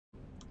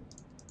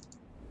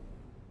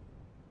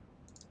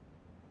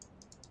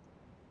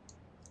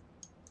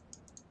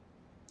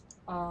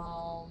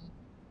I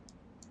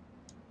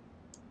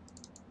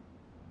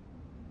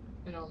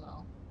don't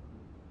know.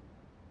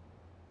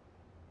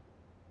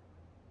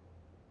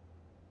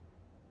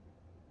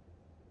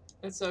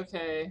 It's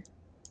okay.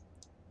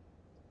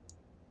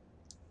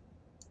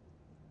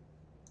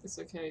 It's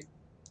okay.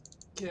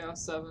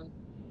 Chaos 7.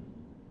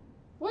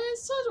 What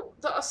is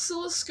the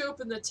oscilloscope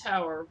in the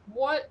tower?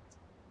 What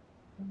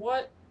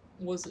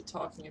was it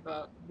talking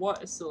about?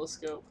 What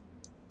oscilloscope?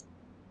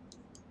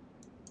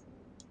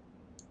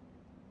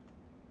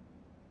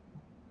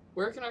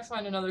 Where can I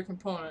find another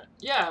component?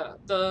 Yeah,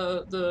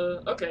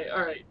 okay,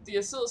 alright. The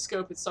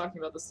oscilloscope, it's talking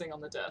about this thing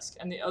on the desk,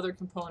 and the other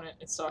component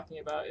it's talking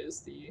about is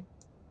the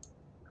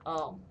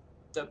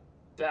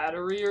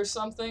battery or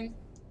something.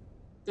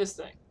 This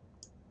thing.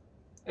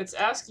 It's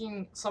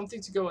asking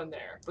something to go in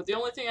there, but the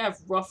only thing I have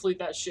roughly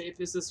that shape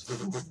is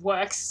this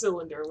wax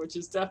cylinder, which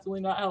is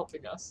definitely not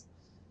helping us.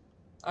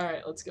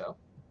 Alright, let's go.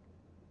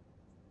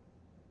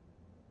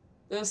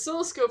 The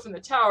oscilloscope in the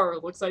tower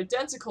looks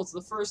identical to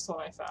the first one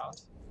I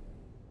found.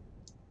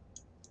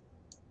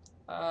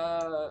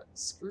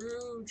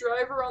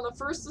 Screwdriver on the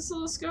first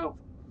oscilloscope.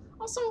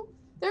 Also,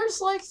 there's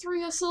like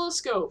 3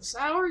 oscilloscopes.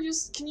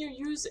 Can you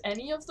use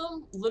any of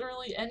them?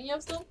 Literally any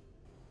of them?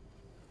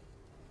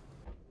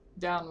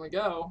 Down we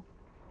go.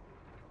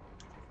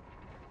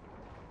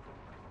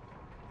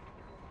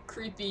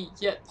 Creepy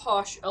yet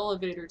posh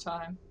elevator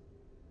time.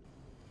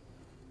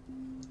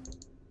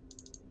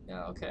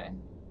 Yeah, okay.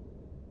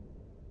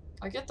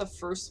 I get the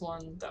first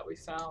one that we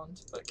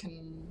found, but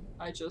can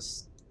I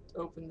just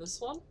open this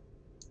one?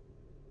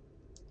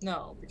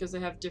 No, because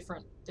they have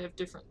different.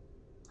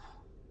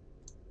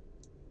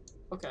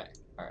 Okay,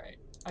 alright.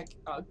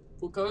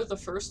 We'll go to the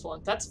first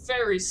one. That's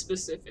very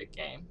specific,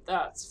 game.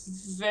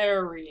 That's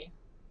very,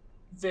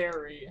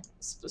 very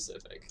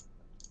specific.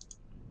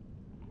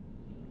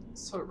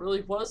 So it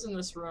really was in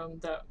this room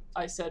that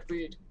I said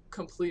we'd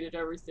completed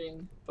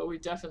everything, but we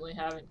definitely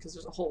haven't because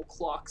there's a whole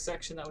clock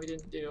section that we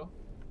didn't do.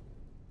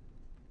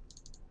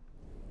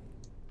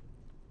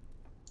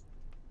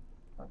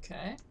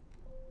 Okay.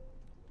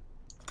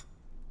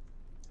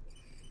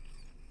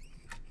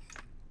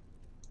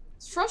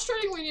 It's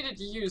frustrating we needed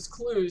to use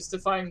clues to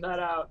find that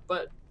out,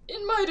 but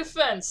in my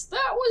defense,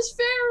 that was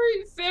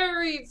very,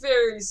 very,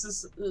 very,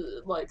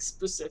 like,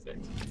 specific.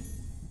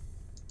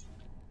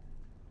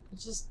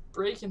 It's just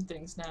breaking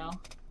things now.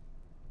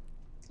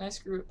 Can I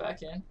screw it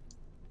back in?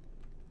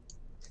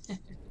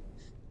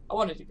 I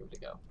wanted to give it a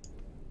go.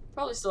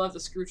 Probably still have the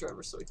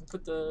screwdriver so we can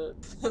put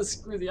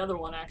screw the other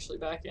one actually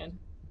back in.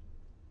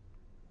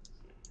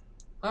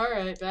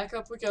 Alright, back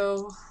up we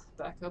go.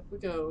 Back up we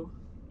go.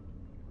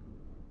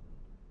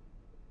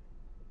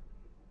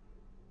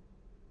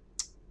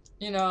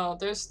 You know,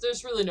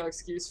 there's really no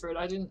excuse for it.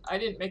 I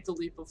didn't make the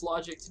leap of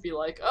logic to be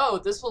like, oh,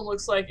 this one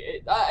looks like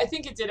it. I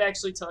think it did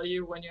actually tell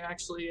you when you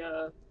actually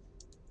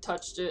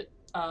touched it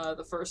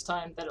the first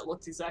time that it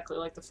looked exactly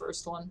like the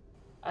first one.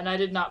 And I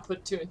did not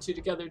put 2 and 2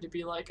 together to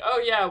be like,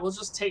 oh yeah, we'll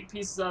just take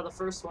pieces out of the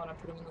first one and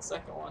put them in the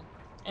second one.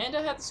 And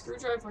I had the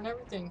screwdriver and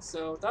everything,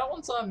 so that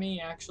one's on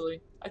me,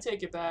 actually. I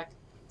take it back.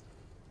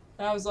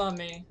 That was on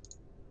me.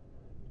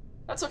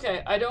 That's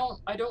okay. I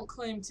don't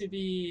claim to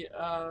be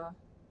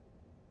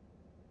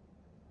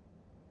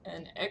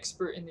an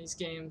expert in these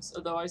games,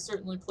 although I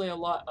certainly play a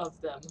lot of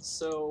them,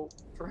 so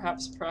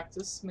perhaps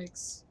practice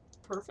makes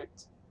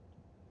perfect.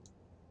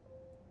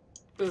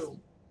 Boom.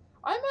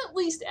 I'm at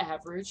least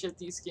average at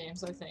these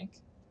games, I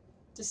think.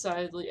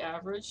 Decidedly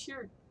average.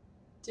 Here,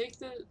 take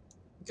the...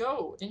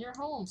 Go! In your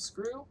home,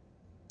 screw!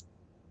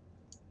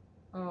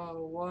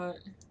 Oh, what?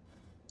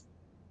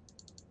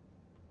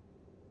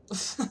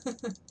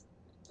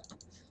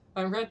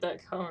 I read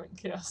that comment,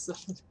 Chaos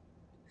 7.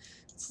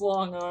 It's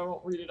long, though I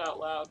won't read it out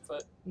loud,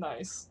 but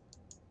nice.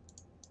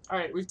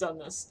 Alright, we've done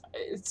this.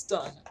 It's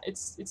done.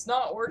 It's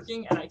not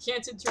working, and I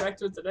can't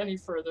interact with it any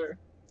further.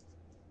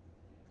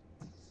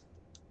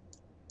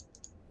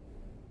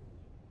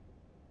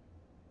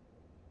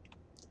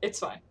 It's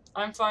fine.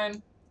 I'm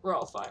fine. We're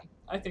all fine.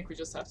 I think we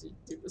just have to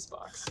do this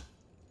box.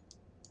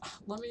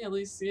 Let me at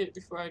least see it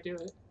before I do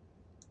it.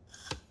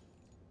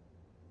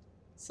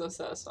 So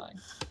satisfying.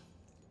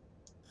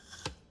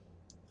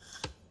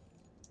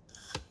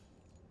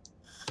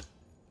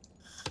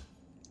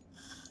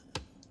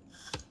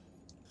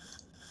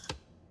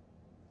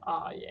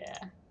 Ah, yeah.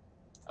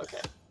 Okay.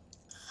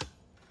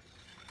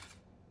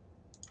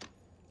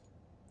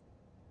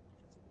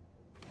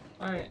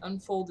 Alright,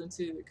 unfold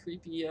into the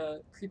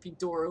creepy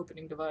door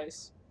opening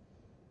device.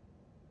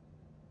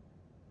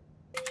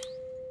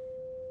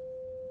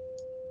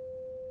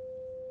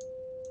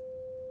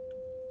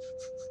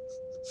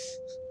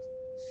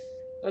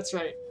 That's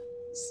right.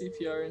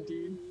 CPR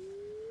indeed.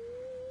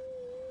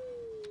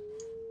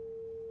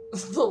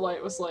 The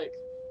light was like,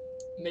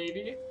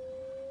 maybe?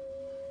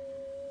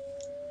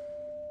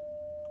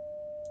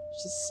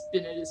 Just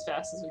spin it as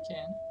fast as we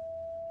can.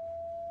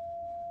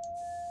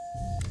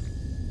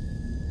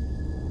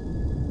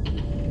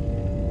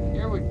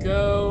 Here we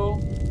go.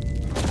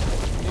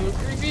 New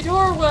creepy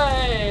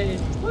doorway!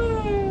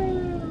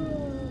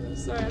 Woo!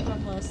 Sorry if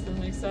I'm less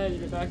than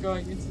excited about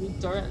going into the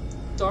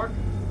dark,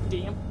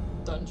 damp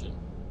dungeon.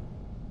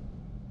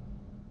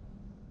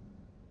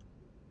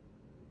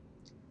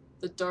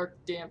 The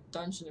dark, damp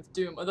dungeon of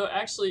doom. Although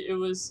actually it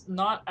was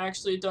not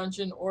actually a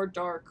dungeon or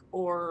dark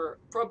or...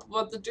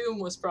 but the doom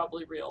was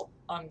probably real.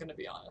 I'm gonna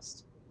be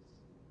honest.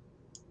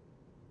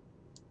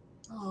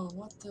 Oh,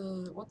 what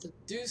the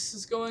deuce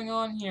is going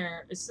on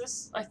here? Is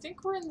this... I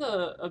think we're in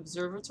the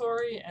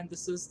observatory and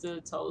this is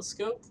the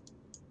telescope.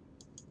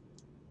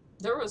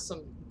 There was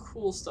some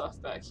cool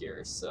stuff back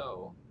here,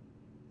 so...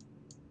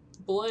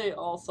 belay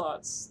all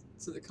thoughts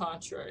to the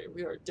contrary.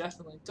 We are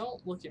definitely...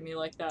 Don't look at me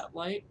like that,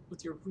 light,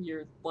 with your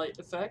weird light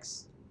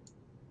effects.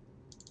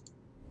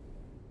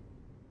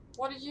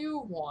 What do you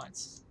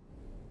want?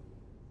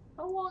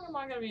 How long am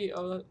I gonna be...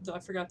 Oh, I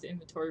forgot the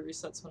inventory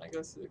resets when I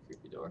go through the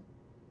creepy door.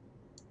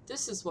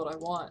 This is what I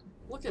want.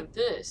 Look at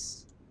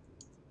this.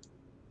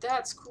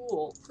 That's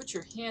cool. Put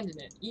your hand in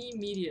it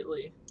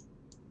immediately.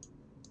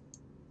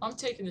 I'm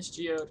taking this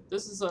geode.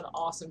 This is an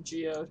awesome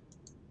geode.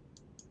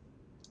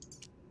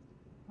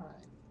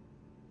 Alright.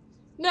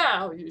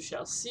 Now you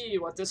shall see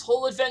what this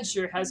whole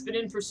adventure has been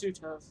in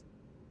pursuit of.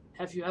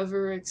 Have you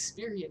ever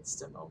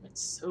experienced a moment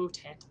so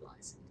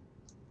tantalizing?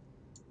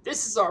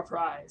 This is our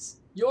prize.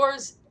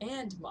 Yours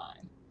and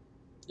mine.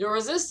 Your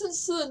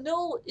resistance to the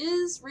null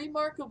is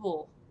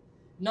remarkable.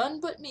 None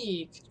but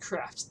me could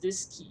craft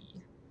this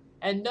key,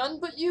 and none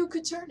but you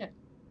could turn it.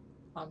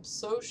 I'm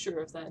so sure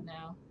of that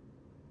now.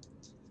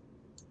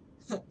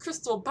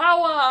 Crystal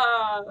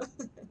power!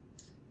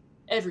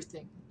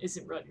 Everything is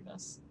in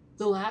readiness.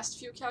 The last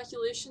few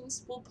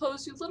calculations will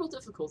pose you little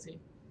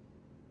difficulty,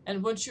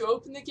 and once you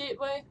open the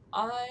gateway,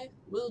 I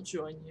will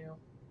join you.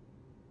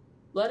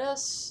 Let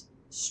us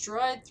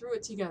stride through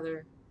it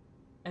together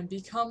and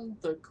become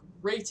the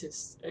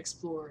greatest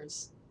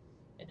explorers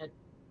in a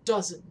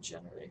dozen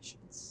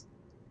generations.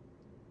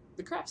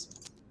 The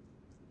craftsman.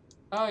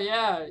 Oh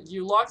yeah,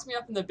 you locked me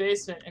up in the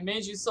basement and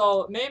made me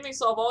solve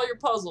all your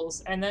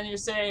puzzles, and then you're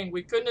saying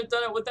we couldn't have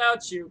done it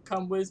without you.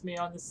 Come with me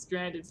on this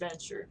grand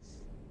adventure.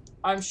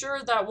 I'm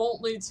sure that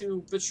won't lead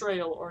to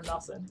betrayal or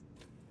nothing.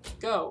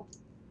 Go.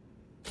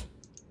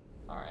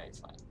 Alright,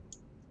 fine.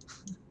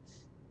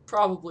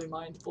 Probably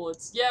mind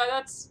bullets.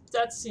 Yeah,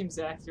 that seems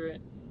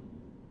accurate.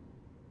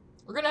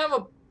 We're gonna have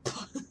a...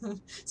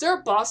 Is there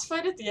a boss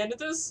fight at the end of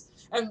this?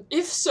 And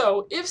if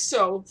so,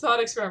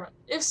 thought experiment,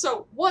 if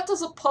so, what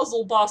does a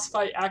puzzle boss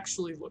fight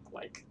actually look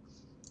like?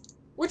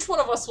 Which one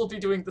of us will be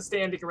doing the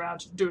standing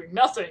around doing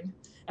nothing,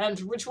 and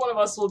which one of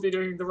us will be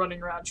doing the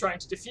running around trying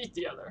to defeat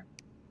the other?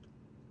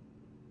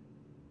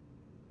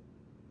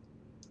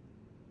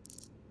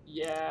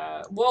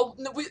 Yeah, well,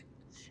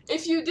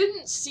 if you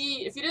didn't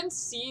see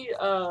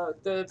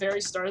the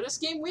very start of this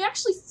game, we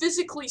actually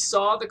physically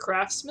saw the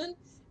craftsman,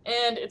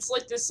 and it's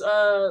like this,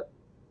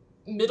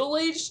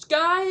 middle-aged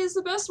guy is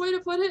the best way to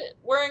put it,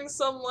 wearing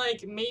some,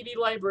 like, maybe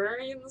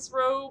librarian's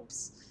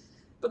robes,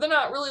 but they're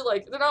not really,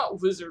 like, they're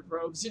not wizard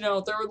robes, you know,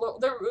 it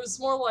was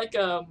more like,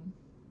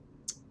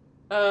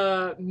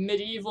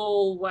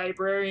 medieval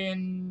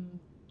librarian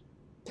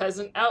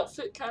peasant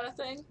outfit kind of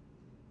thing.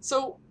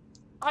 So,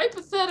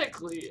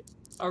 hypothetically,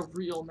 a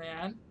real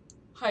man,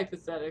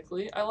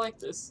 hypothetically, I like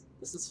this.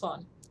 This is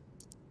fun.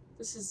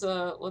 This is,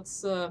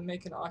 let's,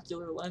 make an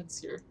ocular lens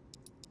here.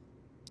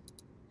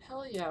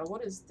 Hell yeah,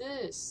 what is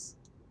this?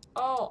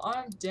 Oh,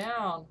 I'm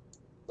down.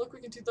 Look, we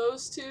can do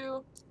those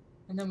two,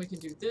 and then we can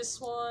do this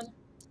one.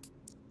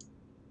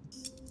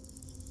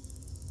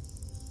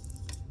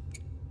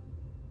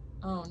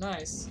 Oh,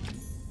 nice.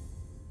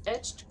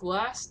 Etched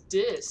glass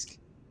disc.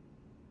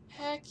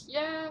 Heck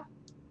yeah!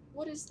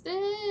 What is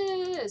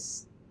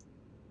this?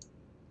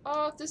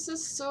 Oh, this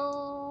is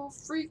so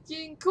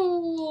freaking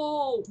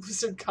cool!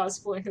 Wizard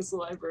cosplaying as a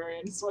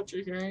librarian is what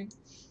you're hearing.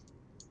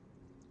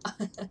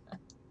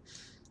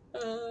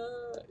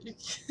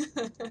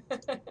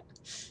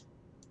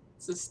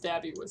 It's a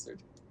stabby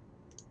wizard.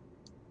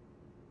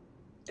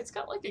 It's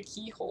got like a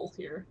keyhole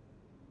here.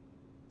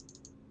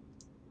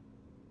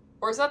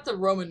 Or is that the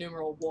Roman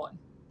numeral 1?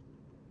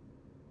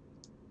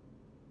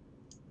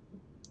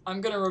 I'm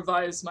gonna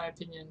revise my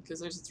opinion,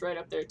 because it's right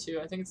up there too.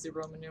 I think it's the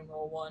Roman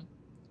numeral 1.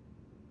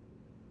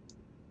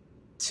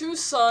 2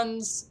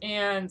 suns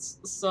and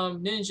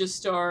some ninja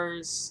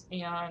stars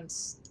and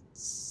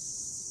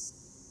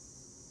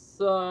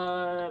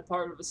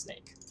part of a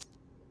snake.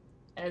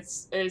 And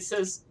it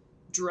says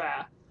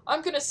dra.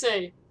 I'm gonna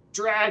say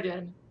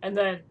dragon, and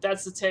then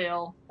that's the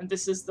tail, and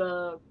this is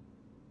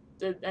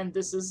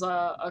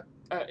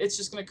it's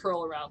just gonna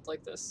curl around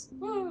like this.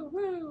 Woo,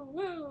 woo,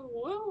 woo,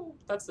 woo.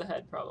 That's the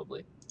head,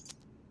 probably.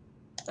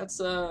 That's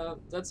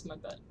my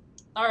bet.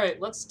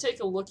 Alright, let's take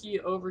a lookie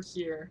over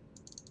here.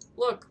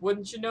 Look,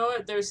 wouldn't you know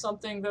it? There's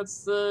something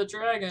that's the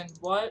dragon.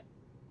 What?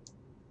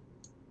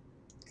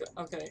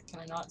 Okay, can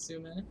I not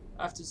zoom in?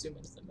 I have to zoom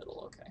into the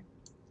middle, okay.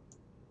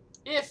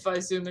 If I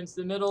zoom into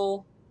the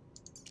middle...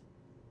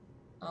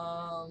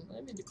 I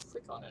need to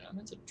click on it. I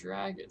meant to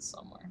drag it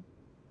somewhere.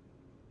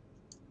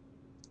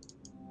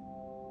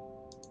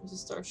 There's a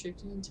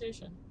star-shaped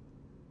indentation.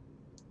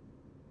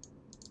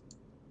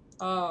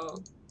 Oh,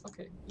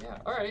 okay, yeah,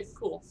 alright,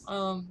 cool.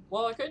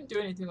 Well, I couldn't do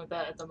anything with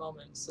that at the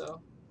moment, so...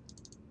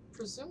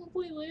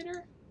 Presumably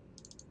later?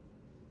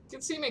 You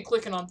can see me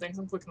clicking on things.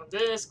 I'm clicking on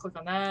this, click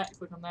on that,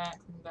 click on that,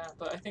 click on that,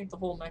 but I think the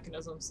whole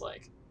mechanism's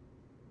like...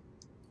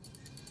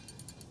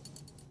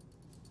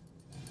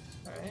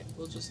 Alright,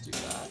 we'll just do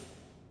that.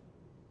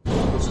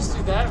 We'll just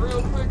do that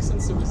real quick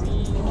since it was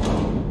E.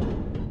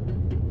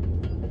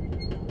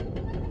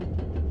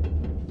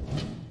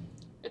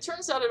 It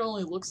turns out it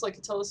only looks like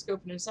a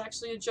telescope and it's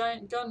actually a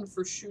giant gun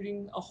for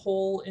shooting a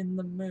hole in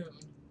the moon.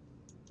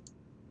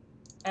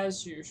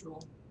 As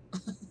usual.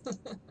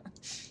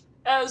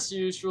 As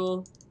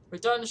usual. We're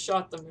done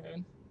shot the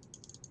moon.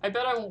 I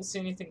bet I won't see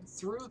anything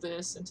through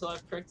this until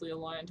I've correctly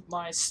aligned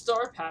my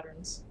star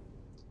patterns.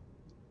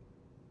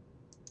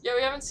 Yeah,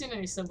 we haven't seen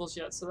any symbols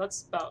yet, so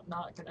that's about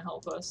not going to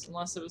help us,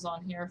 unless it was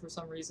on here for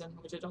some reason,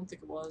 which I don't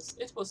think it was.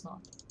 It was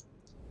not.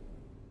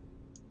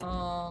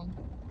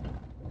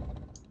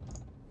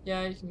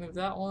 Yeah, you can move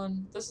that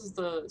one. This is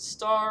the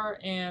star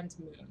and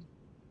moon.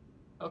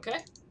 Okay?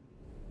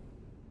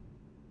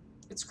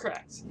 It's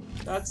cracked.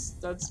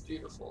 That's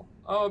beautiful.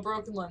 Oh, a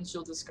broken lens,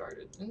 you'll discard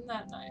it. Isn't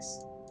that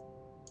nice?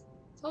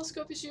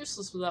 Telescope is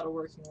useless without a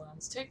working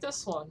lens. Take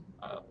this one.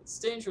 It's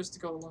dangerous to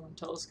go alone,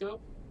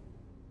 telescope.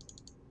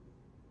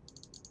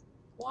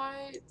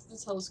 Why does the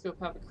telescope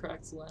have a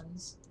cracked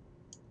lens?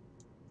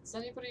 Does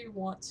anybody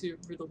want to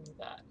riddle me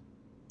that?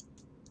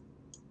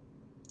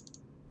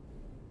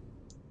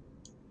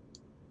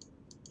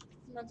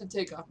 I'm gonna have to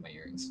take off my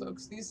earrings,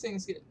 folks. These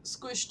things get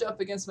squished up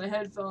against my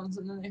headphones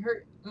and then they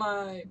hurt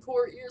my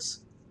poor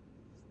ears.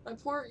 My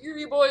poor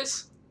eary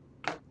boys.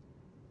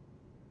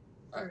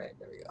 Alright,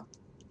 there we go.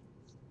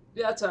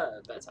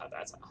 Better.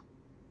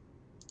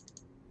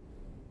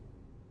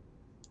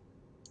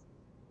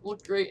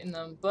 Look great in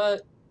them,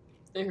 but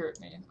they hurt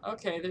me.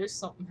 Okay, there's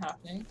something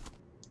happening.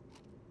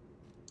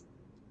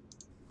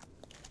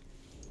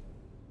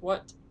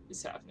 What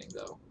is happening,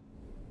 though?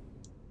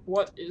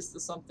 What is the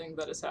something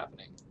that is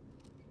happening?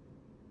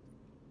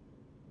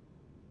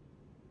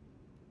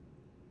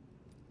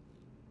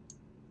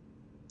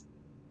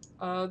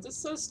 This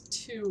says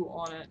 2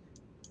 on it.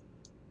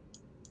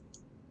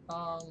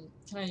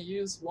 Can I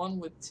use 1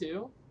 with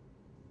 2?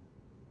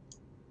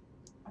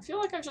 I feel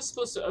like I'm just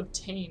supposed to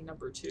obtain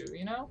number 2,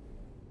 you know?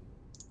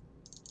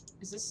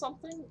 Is this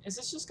something? Is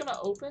this just gonna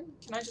open?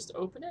 Can I just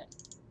open it?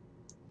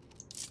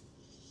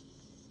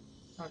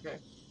 Okay.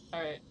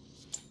 Alright.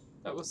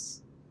 That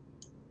was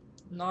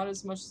not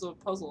as much of a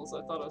puzzle as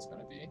I thought it was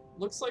gonna be.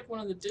 Looks like one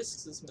of the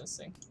discs is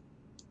missing.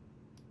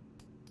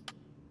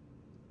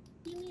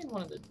 What do you mean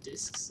one of the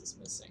discs is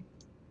missing?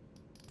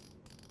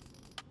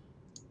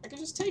 I can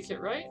just take it,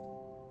 right?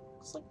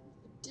 Looks like one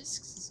of the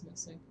discs is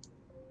missing.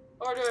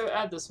 Or do I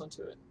add this one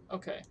to it?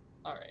 Okay.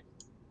 Alright.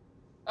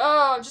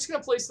 Oh, I'm just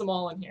gonna place them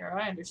all in here.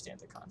 I understand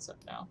the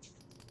concept now.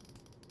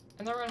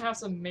 And then we're gonna have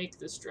to make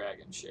this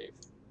dragon shape.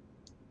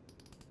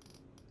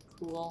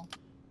 Cool.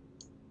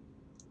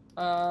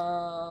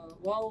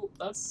 Well,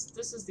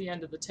 this is the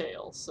end of the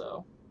tail,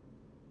 so.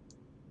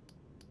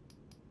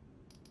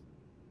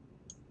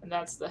 And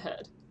that's the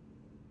head.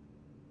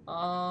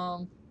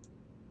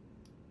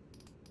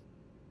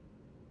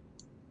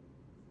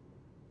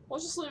 We'll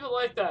just leave it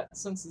like that,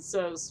 since it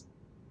says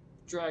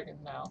dragon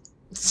now.